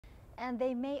And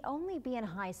they may only be in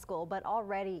high school, but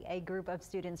already a group of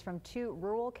students from 2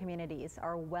 rural communities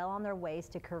are well on their ways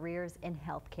to careers in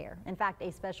healthcare. In fact,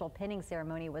 a special pinning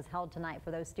ceremony was held tonight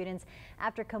for those students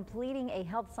after completing a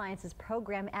health sciences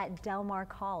program at Del Mar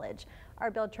College. Our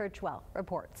Bill Churchwell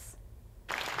reports.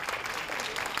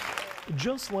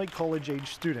 Just like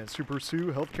college-age students who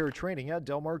pursue healthcare training at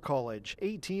Del Mar College,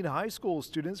 18 high school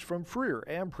students from Freer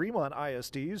and Premont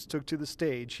ISDs took to the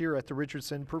stage here at the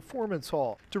Richardson Performance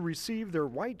Hall to receive their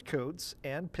white coats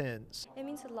and pins. It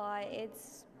means a lot.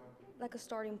 It's like a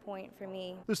starting point for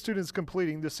me. The students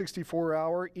completing the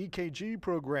 64-hour EKG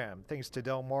program thanks to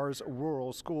Del Mar's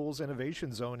Rural Schools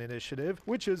Innovation Zone initiative,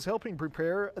 which is helping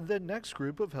prepare the next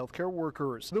group of healthcare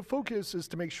workers. The focus is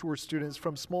to make sure students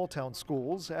from small-town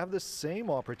schools have the same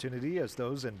opportunity as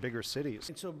those in bigger cities.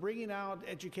 And so bringing out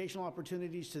educational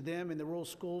opportunities to them in the rural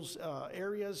schools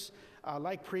areas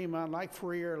like Premont, like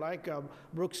Freer, like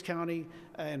Brooks County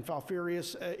and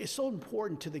Falfurrias is so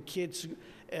important to the kids'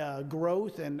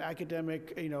 growth and academic,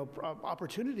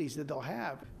 opportunities that they'll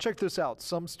have. Check this out.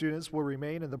 Some students will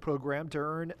remain in the program to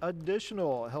earn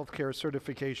additional healthcare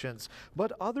certifications,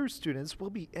 but other students will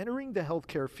be entering the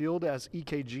healthcare field as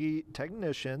EKG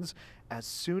technicians as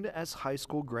soon as high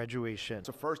school graduation. It's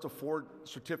the first of 4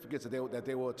 certificates that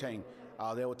they will attain.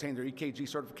 They will attain their EKG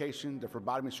certification, their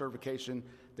phlebotomy certification,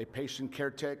 their patient care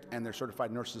tech, and their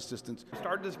certified nurse assistants. We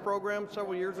started this program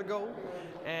several years ago,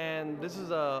 and this is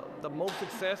the most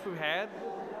success we've had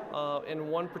in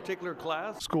one particular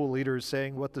class. School leaders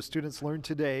saying what the students learned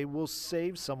today will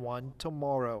save someone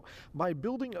tomorrow by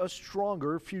building a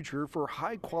stronger future for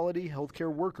high-quality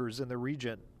healthcare workers in the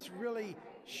region. This really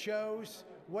shows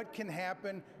what can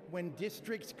happen when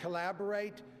districts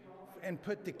collaborate and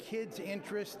put the kids'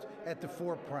 interest at the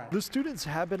forefront. The students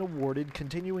have been awarded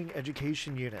continuing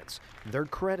education units. They're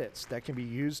credits that can be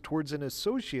used towards an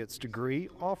associate's degree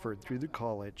offered through the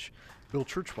college. Bill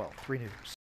Churchwell, 3 News.